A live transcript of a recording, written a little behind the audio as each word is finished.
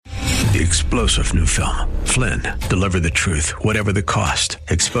The explosive new film, Flynn, deliver the truth, whatever the cost,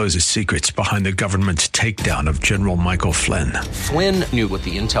 exposes secrets behind the government's takedown of General Michael Flynn. Flynn knew what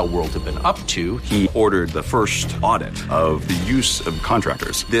the intel world had been up to. He ordered the first audit of the use of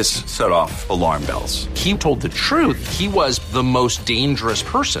contractors. This set off alarm bells. He told the truth. He was the most dangerous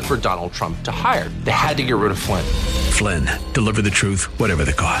person for Donald Trump to hire. They had to get rid of Flynn. Flynn, deliver the truth, whatever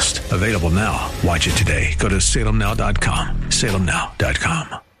the cost. Available now. Watch it today. Go to salemnow.com.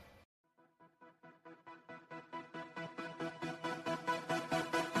 salemnow.com.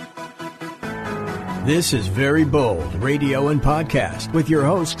 This is Very Bold Radio and Podcast with your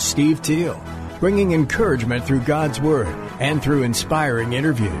host, Steve Teal, bringing encouragement through God's Word and through inspiring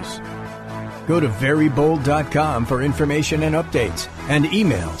interviews. Go to verybold.com for information and updates, and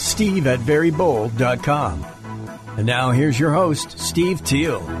email steve@verybold.com. And now here's your host, Steve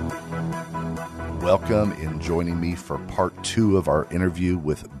Teal. Welcome in joining me for part 2 of our interview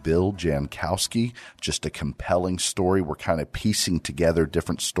with Bill Jankowski. Just a compelling story. We're kind of piecing together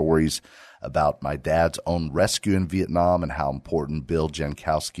different stories about my dad's own rescue in Vietnam and how important Bill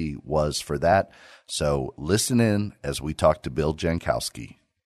Jankowski was for that. So listen in as we talk to Bill Jankowski.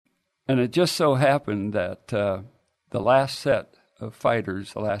 And it just so happened that the last set of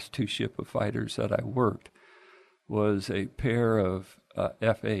fighters, the last 2 ship of fighters that I worked, was a pair of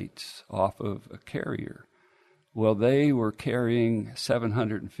F-8s off of a carrier. Well, they were carrying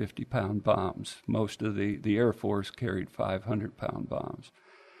 750-pound bombs. Most of the Air Force carried 500-pound bombs.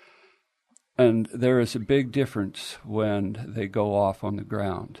 And there is a big difference when they go off on the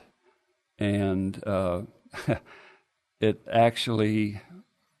ground. And it actually,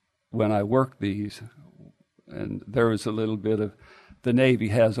 when I worked these, and there was a little bit of, the Navy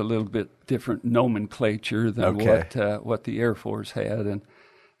has a little bit different nomenclature than what the Air Force had.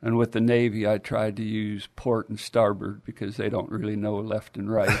 And with the Navy, I tried to use port and starboard because they don't really know left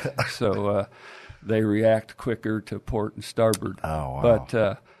and right. So they react quicker to port and starboard. Oh, wow.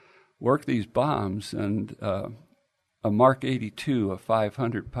 But work these bombs, and a Mark 82, a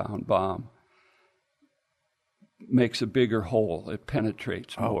 500-pound bomb, makes a bigger hole. It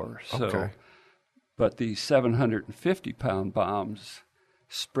penetrates more. Okay. So, but these 750-pound bombs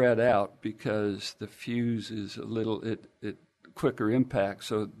spread out because the fuse is a little it quicker impact.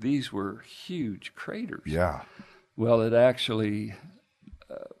 So these were huge craters. Yeah. Well, it actually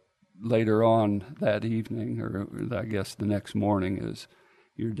later on that evening, or I guess the next morning, as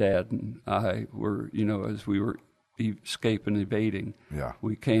your dad and I were, as we were escaping, evading,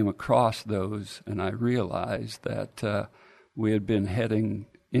 we came across those, and I realized that we had been heading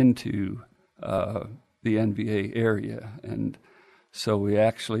into the NVA area, and so we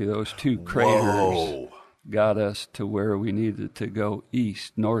actually, those 2 craters got us to where we needed to go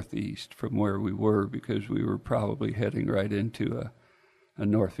northeast from where we were, because we were probably heading right into a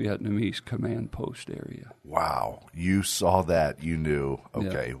North Vietnamese command post area. Wow. You saw that. You knew,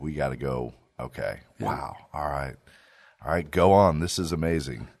 okay, Yeah. we got to go. Okay. Yeah. Wow. All right. Go on. This is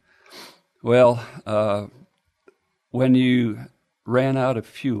amazing. Well, when you ran out of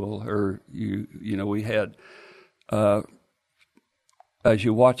fuel, or we had, as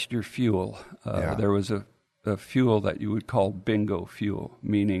you watched your fuel, there was a fuel that you would call bingo fuel,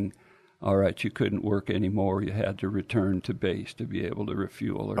 meaning, all right, you couldn't work anymore. You had to return to base to be able to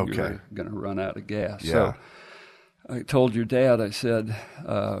refuel, or you were going to run out of gas. Yeah. So I told your dad, I said,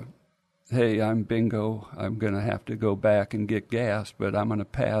 hey, I'm bingo. I'm going to have to go back and get gas, but I'm going to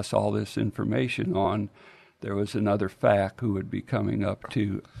pass all this information on. There was another FAC who would be coming up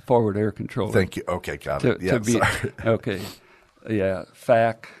to forward air controller. Thank you. Okay, got it. Sorry. Okay. Yeah,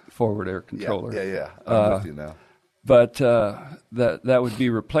 FAC, forward air controller. Yeah. I'm with you now. But that would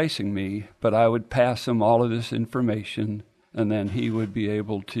be replacing me, but I would pass him all of this information, and then he would be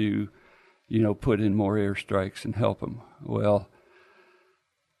able to, put in more airstrikes and help him. Well,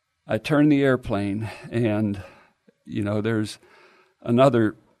 I turned the airplane, and, there's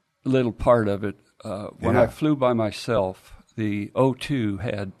another little part of it. When I flew by myself, the O2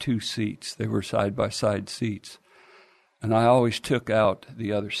 had 2 seats. They were side-by-side seats. And I always took out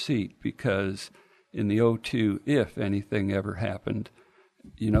the other seat because in the O2, if anything ever happened,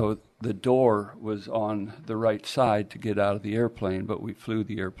 the door was on the right side to get out of the airplane, but we flew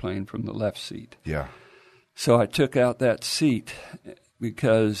the airplane from the left seat. Yeah. So I took out that seat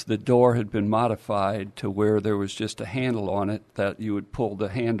because the door had been modified to where there was just a handle on it that you would pull the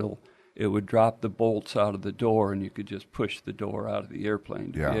handle. It would drop the bolts out of the door, and you could just push the door out of the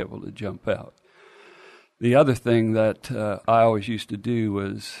airplane to be able to jump out. The other thing that I always used to do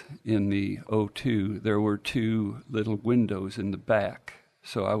was in the O2, there were 2 little windows in the back.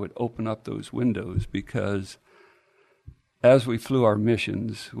 So I would open up those windows because as we flew our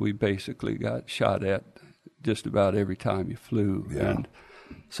missions, we basically got shot at just about every time you flew. Yeah. And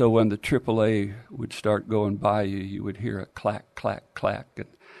so when the AAA would start going by you, you would hear a clack, clack, clack. And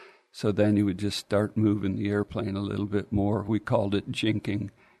so then you would just start moving the airplane a little bit more. We called it jinking.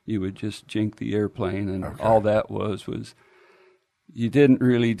 You would just jink the airplane, and all that was you didn't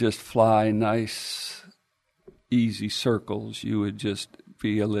really just fly nice, easy circles. You would just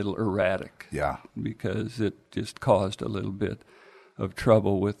be a little erratic. Yeah. Because it just caused a little bit of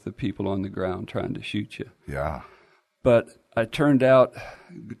trouble with the people on the ground trying to shoot you. Yeah. But I turned out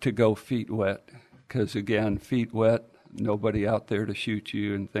to go feet wet because, again, feet wet, nobody out there to shoot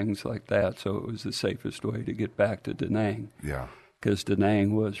you and things like that. So it was the safest way to get back to Da Nang. Yeah. Because Da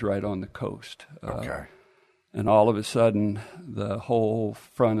Nang was right on the coast. Okay. And all of a sudden, the whole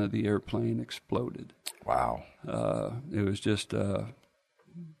front of the airplane exploded. Wow. It was just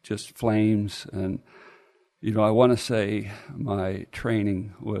flames. And, I want to say my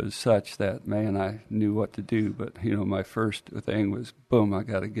training was such that, man, I knew what to do. But, my first thing was, boom, I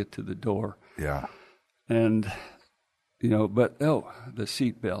got to get to the door. Yeah. And, the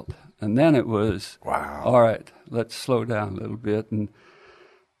seatbelt. And then it was, wow. All right, let's slow down a little bit. And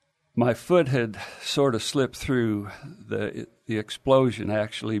my foot had sort of slipped through. The explosion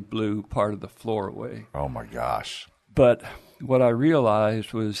actually blew part of the floor away. Oh, my gosh. But what I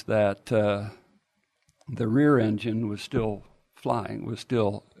realized was that the rear engine was still flying, was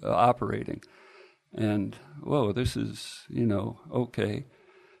still operating. And, whoa, this is, okay.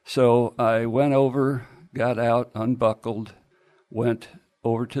 So I went over, got out, unbuckled, went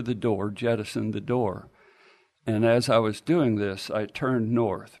over to the door, jettisoned the door. And as I was doing this, I turned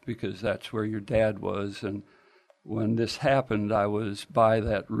north because that's where your dad was. And when this happened, I was by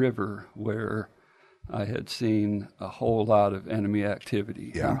that river where I had seen a whole lot of enemy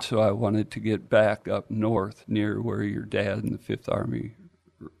activity. Yeah. And so I wanted to get back up north near where your dad and the 5th Army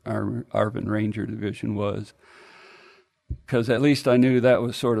ARVN Ranger Division was. Because at least I knew that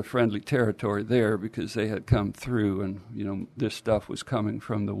was sort of friendly territory there because they had come through and, this stuff was coming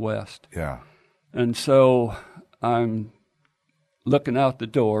from the west. Yeah. And so I'm looking out the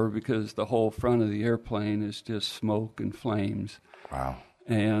door because the whole front of the airplane is just smoke and flames. Wow.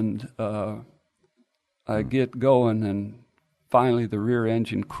 And I get going, and finally the rear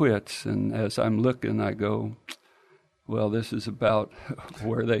engine quits. And as I'm looking, I go, well, this is about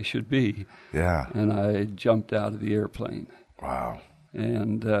where they should be. Yeah. And I jumped out of the airplane. Wow.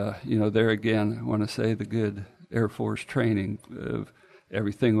 And, there again, I want to say the good Air Force training of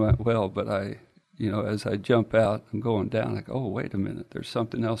everything went well, but as I jump out, I'm going down, I go, oh, wait a minute, there's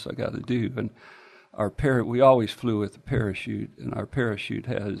something else I got to do. And we always flew with a parachute, and our parachute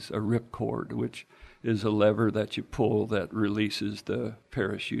has a ripcord, which is a lever that you pull that releases the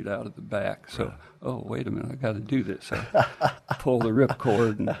parachute out of the back. So, oh, wait a minute, I got to do this. I pull the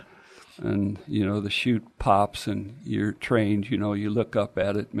ripcord, and the chute pops, and you're trained, you look up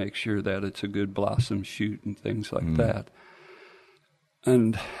at it, make sure that it's a good blossom chute and things like that.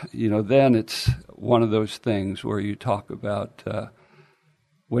 And, then it's one of those things where you talk about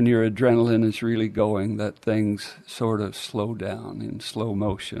when your adrenaline is really going, that things sort of slow down in slow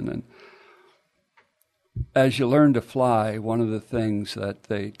motion. And as you learn to fly, one of the things that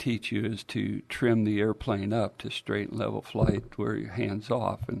they teach you is to trim the airplane up to straight and level flight where your hands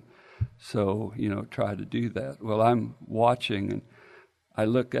off. And so, try to do that. Well, I'm watching, and I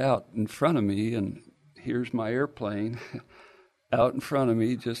look out in front of me, and here's my airplane out in front of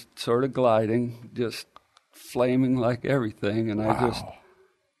me, just sort of gliding, just flaming like everything. And I just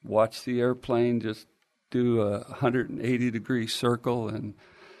watch the airplane just do a 180-degree circle and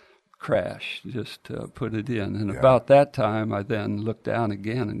crash, just put it in. And about that time, I then looked down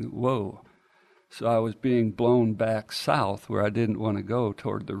again and, whoa. So I was being blown back south where I didn't want to go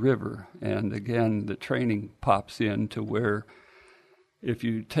toward the river. And again, the training pops in to where if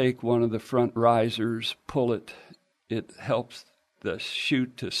you take one of the front risers, pull it, it helps the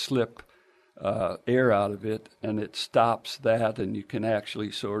chute to slip air out of it, and it stops that, and you can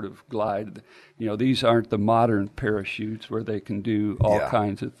actually sort of glide. These aren't the modern parachutes where they can do all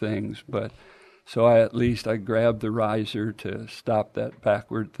kinds of things, but so I grabbed the riser to stop that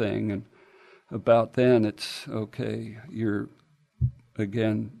backward thing, and about then it's okay. You're,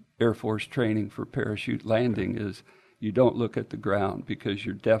 again, Air Force training for parachute landing is you don't look at the ground because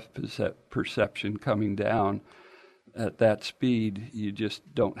your depth perception coming down at that speed, you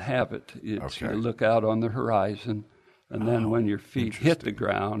just don't have it. You look out on the horizon, and then when your feet hit the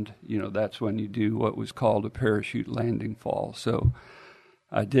ground, that's when you do what was called a parachute landing fall. So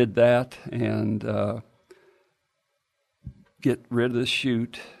I did that and get rid of the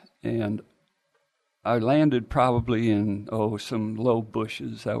chute, and I landed probably in, some low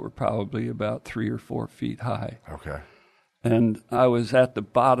bushes that were probably about 3 or 4 feet high. Okay. And I was at the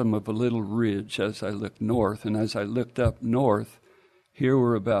bottom of a little ridge as I looked north. And as I looked up north, here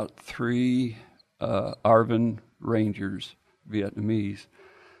were about 3 ARVN Rangers, Vietnamese,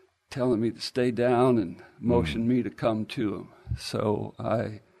 telling me to stay down and motion me to come to them. So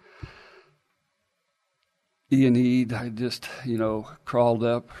I E&E'd, I just, crawled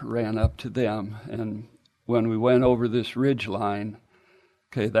up, ran up to them. And when we went over this ridge line,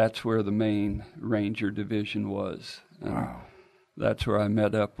 okay, that's where the main Ranger Division was. And wow. That's where I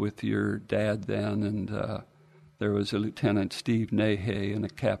met up with your dad then, and there was a Lieutenant Steve Nahay and a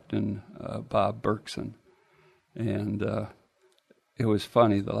Captain Bob Berkson. And it was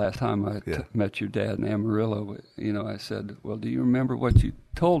funny, the last time I met your dad in Amarillo, I said, well, do you remember what you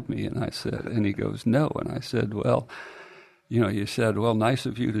told me? And he goes, no. And I said, well, you said, well, nice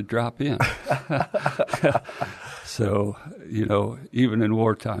of you to drop in. So, even in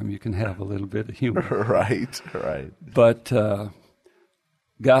wartime, you can have a little bit of humor. Right. But then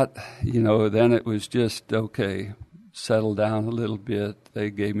it was just, okay, settle down a little bit.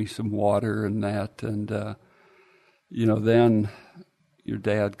 They gave me some water and that. And, then your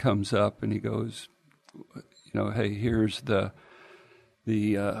dad comes up and he goes, hey, here's the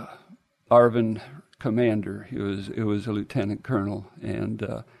ARVN commander. It was a lieutenant colonel,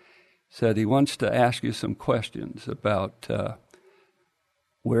 and said he wants to ask you some questions about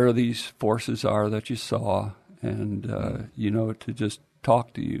where these forces are that you saw, and to just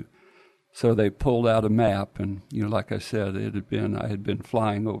talk to you. So they pulled out a map, and like I said, I had been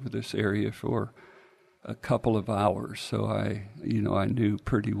flying over this area for a couple of hours, so I knew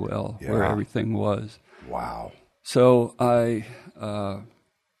pretty well where everything was. Wow. So I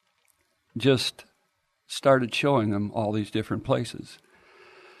just started showing them all these different places.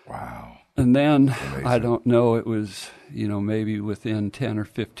 Wow. And then, amazing. I don't know, it was, maybe within 10 or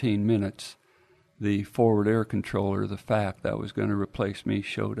 15 minutes, the forward air controller, the FAC that was going to replace me,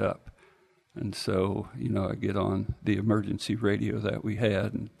 showed up. And so, I get on the emergency radio that we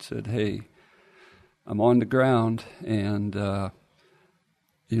had and said, hey, I'm on the ground, and, come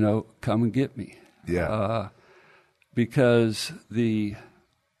and get me. Yeah. Because the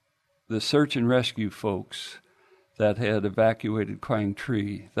search and rescue folks that had evacuated Quang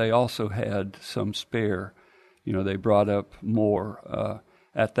Tri, they also had some spare. They brought up more.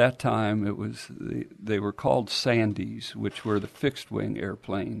 At that time, they were called Sandies, which were the fixed-wing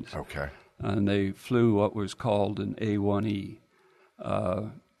airplanes. Okay. And they flew what was called an A-1E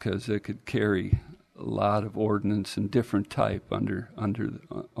because they could carry a lot of ordnance and different type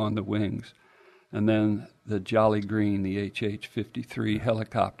on the wings. And then the Jolly Green, the HH-53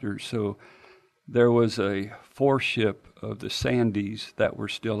 helicopters. So there was a 4-ship of the Sandies that were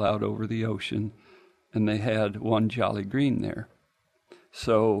still out over the ocean, and they had one Jolly Green there.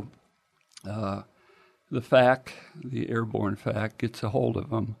 So the FAC, the airborne FAC, gets a hold of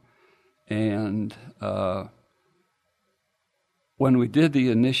them. And when we did the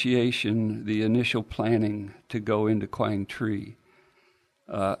initial planning to go into Quang Tri,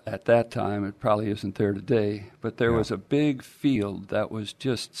 at that time, it probably isn't there today, but there was a big field that was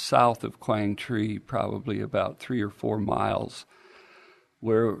just south of Quang Tri, probably about 3 or 4 miles,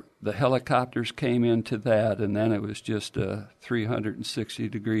 where the helicopters came into that, and then it was just a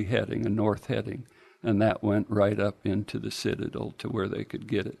 360-degree heading, a north heading, and that went right up into the Citadel to where they could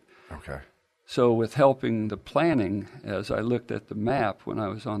get it. Okay. So with helping the planning, as I looked at the map when I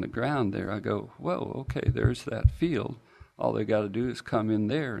was on the ground there, I go, whoa, okay, there's that field. All they got to do is come in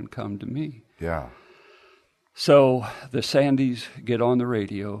there and come to me. Yeah. So the Sandies get on the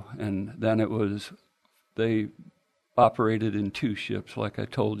radio, and then they operated in 2 ships, like I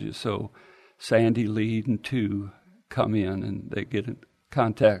told you. So Sandy Lead and 2 come in, and they get in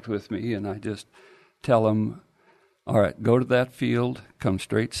contact with me, and I just tell them, all right, go to that field, come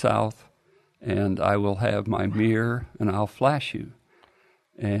straight south, and I will have my mirror, and I'll flash you.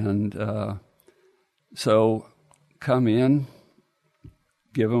 And so come in,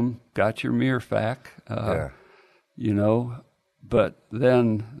 give them, got your mirror FAC, but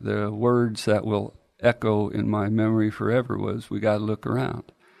then the words that will echo in my memory forever was, we got to look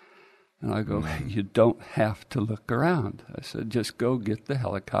around. And I go, you don't have to look around. I said, just go get the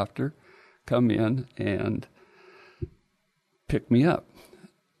helicopter, come in, and pick me up.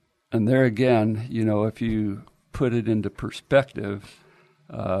 And there again, if you put it into perspective,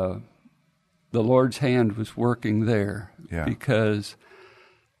 the Lord's hand was working there because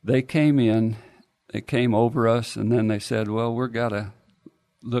they came in, they came over us, and then they said, well, we're got to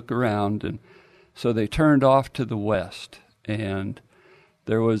look around. And so they turned off to the west, and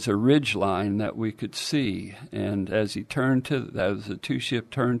there was a ridge line that we could see, and as he turned as the two-ship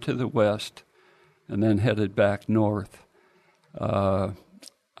turned to the west and then headed back north,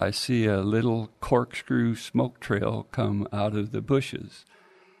 I see a little corkscrew smoke trail come out of the bushes,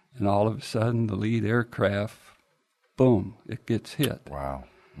 and all of a sudden the lead aircraft, boom, it gets hit. Wow.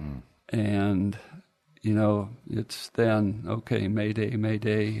 And, it's then, okay, Mayday,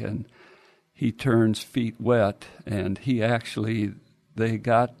 Mayday, and he turns feet wet, and they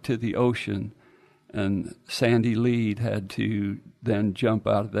got to the ocean, and Sandy Lead had to then jump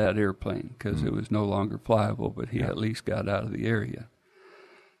out of that airplane because it was no longer flyable, but he at least got out of the area.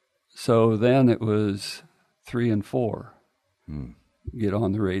 So then it was 3 and 4. Get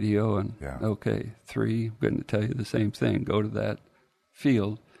on the radio and, okay, 3, I'm going to tell you the same thing. Go to that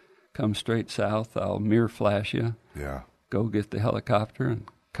field, come straight south, I'll mirror flash you. Yeah. Go get the helicopter and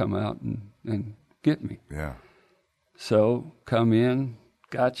come out and get me. Yeah. So come in,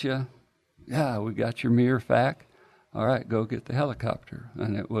 gotcha. Yeah, we got your mirror fac. All right, go get the helicopter.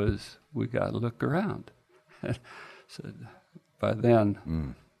 And it was, we got to look around. So by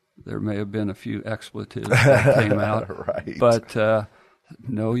then, there may have been a few expletives that came out. Right. But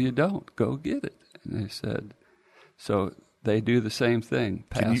no, you don't. Go get it. And they said, so they do the same thing.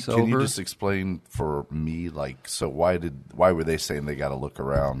 Pass over. Can you just explain for me, so why were they saying they got to look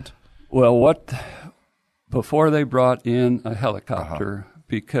around? Well, before they brought in a helicopter,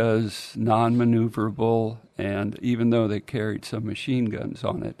 because non-maneuverable, and even though they carried some machine guns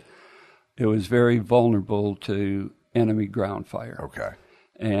on it, it was very vulnerable to enemy ground fire. Okay.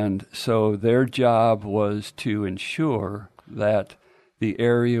 And so their job was to ensure that the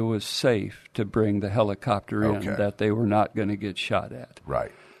area was safe to bring the helicopter in, that they were not going to get shot at.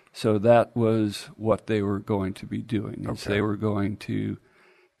 Right. So that was what they were going to be doing. Is they were going to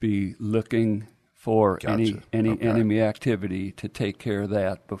be looking for any enemy activity to take care of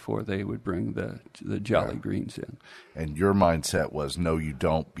that before they would bring the Jolly Greens in. And your mindset was, no, you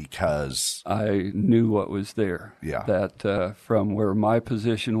don't, because I knew what was there. Yeah. That from where my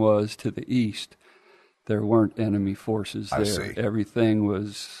position was to the east, there weren't enemy forces there. I see. Everything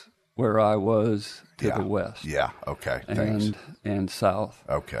was where I was to the west. Yeah, okay, and south.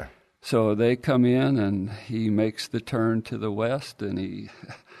 Okay. So they come in, and he makes the turn to the west, and he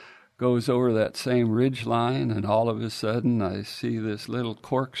goes over that same ridge line, and all of a sudden I see this little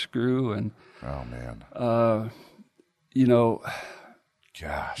corkscrew, and oh man,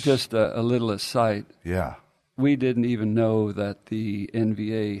 gosh, just a little aside. Yeah, we didn't even know that the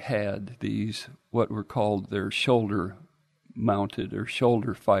NVA had these what were called their shoulder-mounted or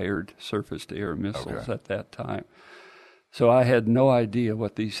shoulder-fired surface-to-air missiles at that time. So I had no idea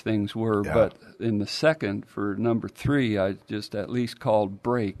what these things were, but in the second, for number 3, I just at least called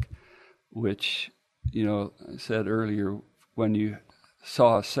break, which, I said earlier, when you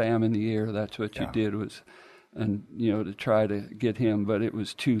saw Sam in the air, that's what you did was, and, to try to get him, but it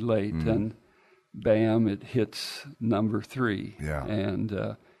was too late, and bam, it hits number 3. Yeah.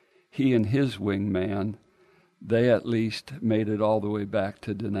 And he and his wingman, they at least made it all the way back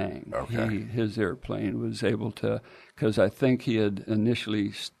to Da Nang. Okay. His airplane was able to, because I think he had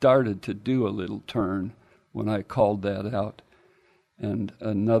initially started to do a little turn when I called that out. And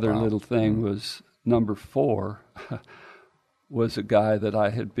another little thing was number 4 was a guy that I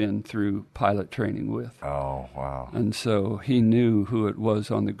had been through pilot training with. Oh, wow. And so he knew who it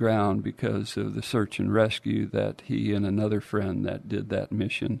was on the ground because of the search and rescue that he and another friend that did that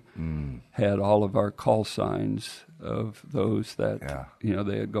mission had all of our call signs of those that,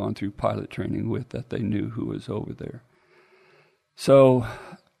 they had gone through pilot training with, that they knew who was over there. So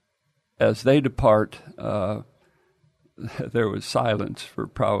as they depart, there was silence for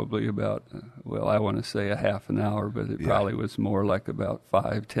probably about, I want to say a half an hour, but it probably was more like about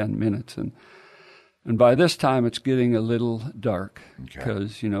 5-10 minutes. And by this time, it's getting a little dark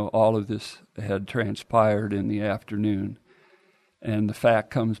because, all of this had transpired in the afternoon. And the fact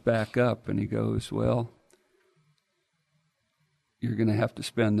comes back up, and he goes, well, you're going to have to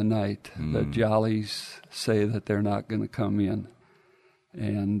spend the night. The Jollies say that they're not going to come in.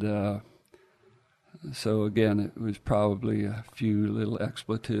 And so again, it was probably a few little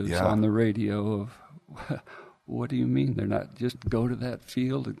expletives on the radio of, what do you mean they're not? Just go to that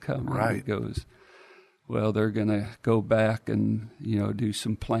field and come. Right. And he goes, well, they're going to go back and, do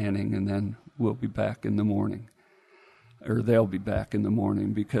some planning, and then we'll be back in the morning. Or they'll be back in the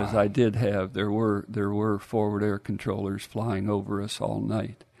morning, because I did have, there were forward air controllers flying over us all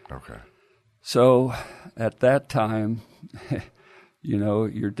night. Okay. So at that time,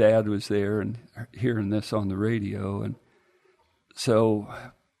 your dad was there and hearing this on the radio. And so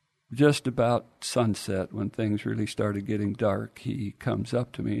just about sunset, when things really started getting dark, he comes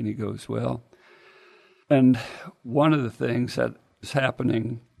up to me and he goes, well, and one of the things that is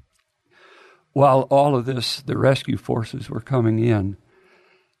happening while all of this, the rescue forces were coming in,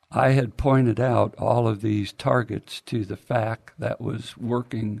 I had pointed out all of these targets to the FAC that was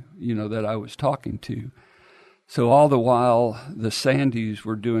working, that I was talking to. So all the while the Sandys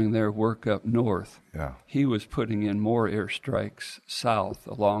were doing their work up north, he was putting in more airstrikes south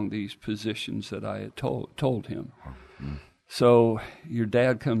along these positions that I had told him. Mm-hmm. So your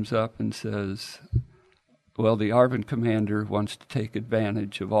dad comes up and says, well, the ARVN commander wants to take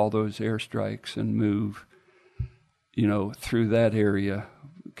advantage of all those airstrikes and move, through that area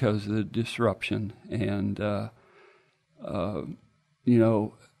because of the disruption. And,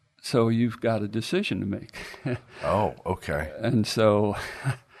 so you've got a decision to make. Oh, okay. And so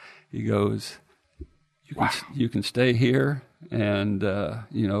he goes, you can stay here and,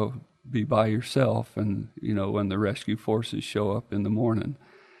 be by yourself. And, when the rescue forces show up in the morning,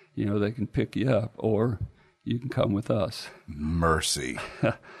 they can pick you up, or you can come with us. Mercy.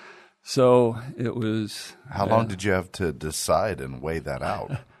 So it was... How long did you have to decide and weigh that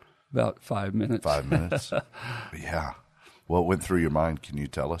out? About 5 minutes. 5 minutes? Yeah. What went through your mind? Can you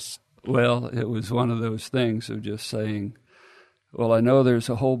tell us? Well, it was one of those things of just saying, well, I know there's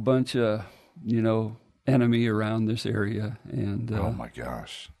a whole bunch of, enemy around this area. And oh, my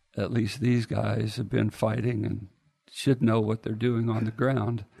gosh. At least these guys have been fighting and should know what they're doing on the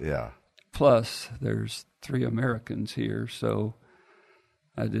ground. Yeah. Plus, there's 3 Americans here, so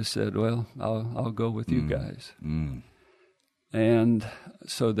I just said, well, I'll go with you guys. Mm. And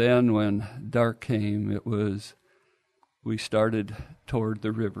so then when dark came, we started toward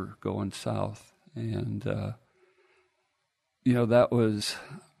the river going south. And, that was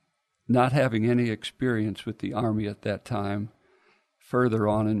not having any experience with the Army at that time. Further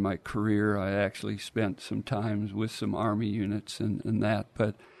on in my career, I actually spent some time with some Army units and that.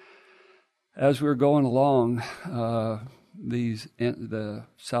 But as we were going along, the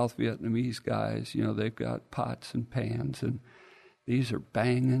South Vietnamese guys, they've got pots and pans, and these are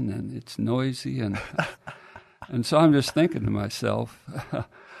banging, and it's noisy, and and so I'm just thinking to myself,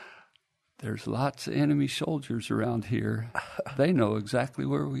 there's lots of enemy soldiers around here. They know exactly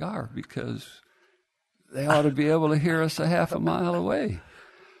where we are because they ought to be able to hear us a half a mile away.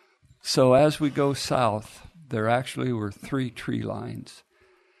 So as we go south, there actually were 3 tree lines.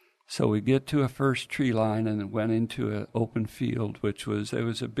 So we get to a first tree line and went into an open field, it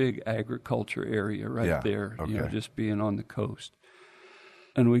was a big agriculture area there, okay. Just being on the coast.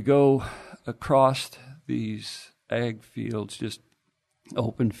 And we go across these ag fields, just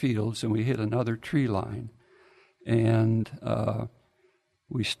open fields, and we hit another tree line. And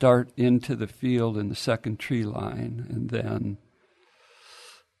we start into the field in the second tree line, and then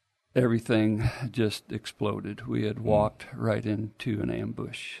everything just exploded. We had walked right into an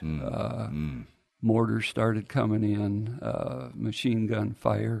ambush. Mortars started coming in, machine gun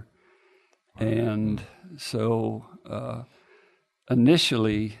fire. And so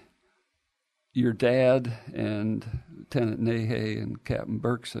initially, your dad and Lieutenant Nahay and Captain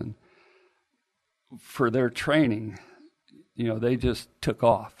Berkson, for their training, they just took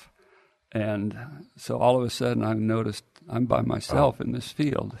off. And so all of a sudden I noticed I'm by myself in this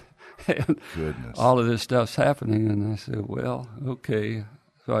field. And goodness. All of this stuff's happening, and I said, well, okay.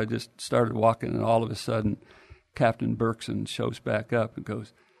 So I just started walking, and all of a sudden Captain Berkson shows back up and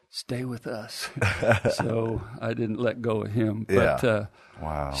goes, stay with us. So I didn't let go of him. Yeah. But,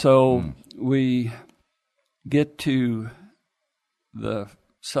 wow. So we get to the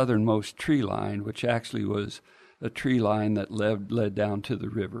southernmost tree line, which actually was a tree line that led down to the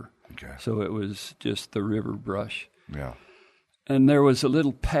river. Okay. So it was just the river brush. Yeah. And there was a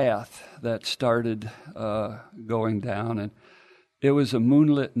little path that started going down, and it was a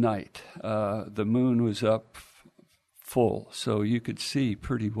moonlit night. The moon was up full, so you could see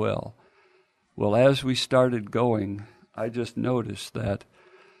pretty well. Well, as we started going, I just noticed that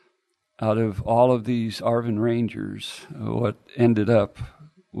out of all of these ARVN Rangers, what ended up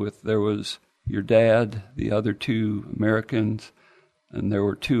with, there was your dad, the other 2 Americans, and there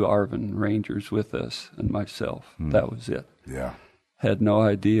were 2 ARVN Rangers with us, and myself. That was it. Yeah. Had no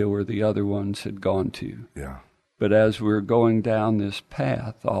idea where the other ones had gone to. Yeah. But as we were going down this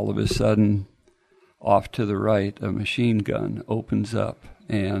path, all of a sudden, off to the right, a machine gun opens up.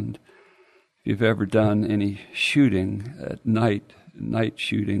 And if you've ever done any shooting at night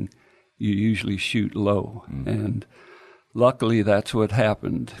shooting, you usually shoot low. And luckily that's what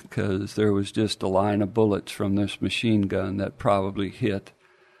happened, because there was just a line of bullets from this machine gun that probably hit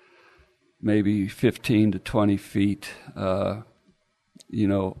maybe 15 to 20 feet,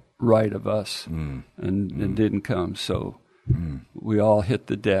 right of us and didn't come. So we all hit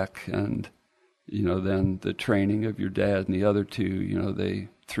the deck, and, then the training of your dad and the other two, they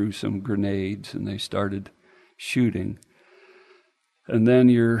threw some grenades and they started shooting. And then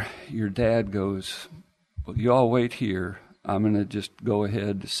your dad goes, well, you all wait here. I'm going to just go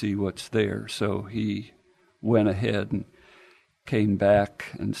ahead to see what's there. So he went ahead and came back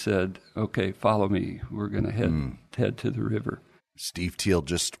and said, okay, follow me. We're going to head to the river. Steve Teal,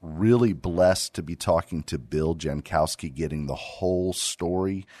 just really blessed to be talking to Bill Jankowski, getting the whole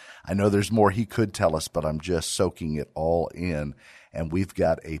story. I know there's more he could tell us, but I'm just soaking it all in. And we've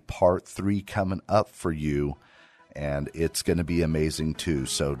got a part 3 coming up for you, and it's going to be amazing too.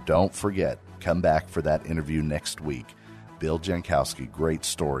 So don't forget, come back for that interview next week. Bill Jankowski, great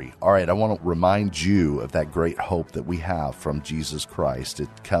story. All right, I want to remind you of that great hope that we have from Jesus Christ.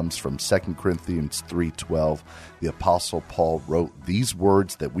 It comes from 2 Corinthians 3:12. The Apostle Paul wrote these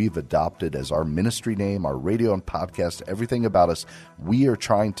words that we've adopted as our ministry name, our radio and podcast, everything about us. We are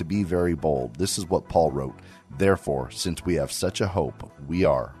trying to be very bold. This is what Paul wrote. Therefore, since we have such a hope, we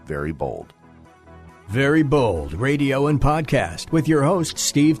are very bold. Very Bold Radio and Podcast with your host,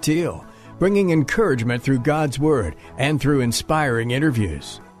 Steve Teal, bringing encouragement through God's Word and through inspiring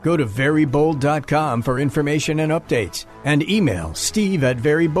interviews. Go to verybold.com for information and updates, and email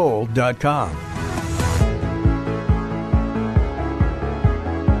steve@verybold.com.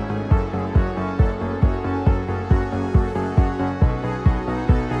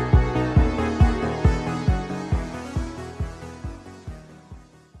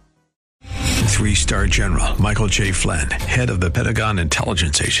 Three-star General Michael J. Flynn, head of the Pentagon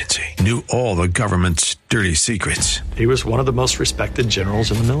Intelligence Agency, knew all the government's dirty secrets. He was one of the most respected generals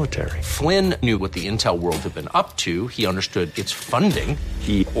in the military. Flynn knew what the intel world had been up to. He understood its funding.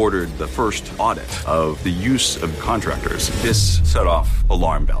 He ordered the first audit of the use of contractors. This set off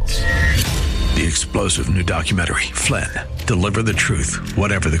alarm bells. The explosive new documentary, Flynn, Deliver the Truth,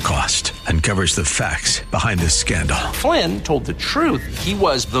 Whatever the Cost, uncovers the facts behind this scandal. Flynn told the truth. He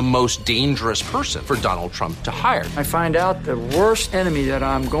was the most dangerous person for Donald Trump to hire. I find out the worst enemy that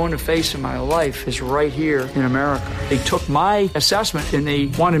I'm going to face in my life is right here in America. They took my assessment and they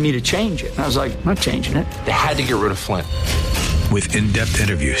wanted me to change it. And I was like, I'm not changing it. They had to get rid of Flynn. With in-depth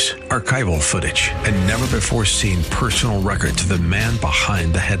interviews, archival footage, and never-before-seen personal records of the man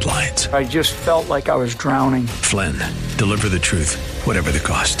behind the headlines. I just felt like I was drowning. Flynn, Deliver the Truth, Whatever the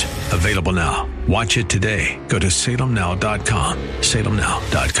Cost. Available now. Watch it today. Go to salemnow.com.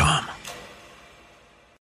 salemnow.com.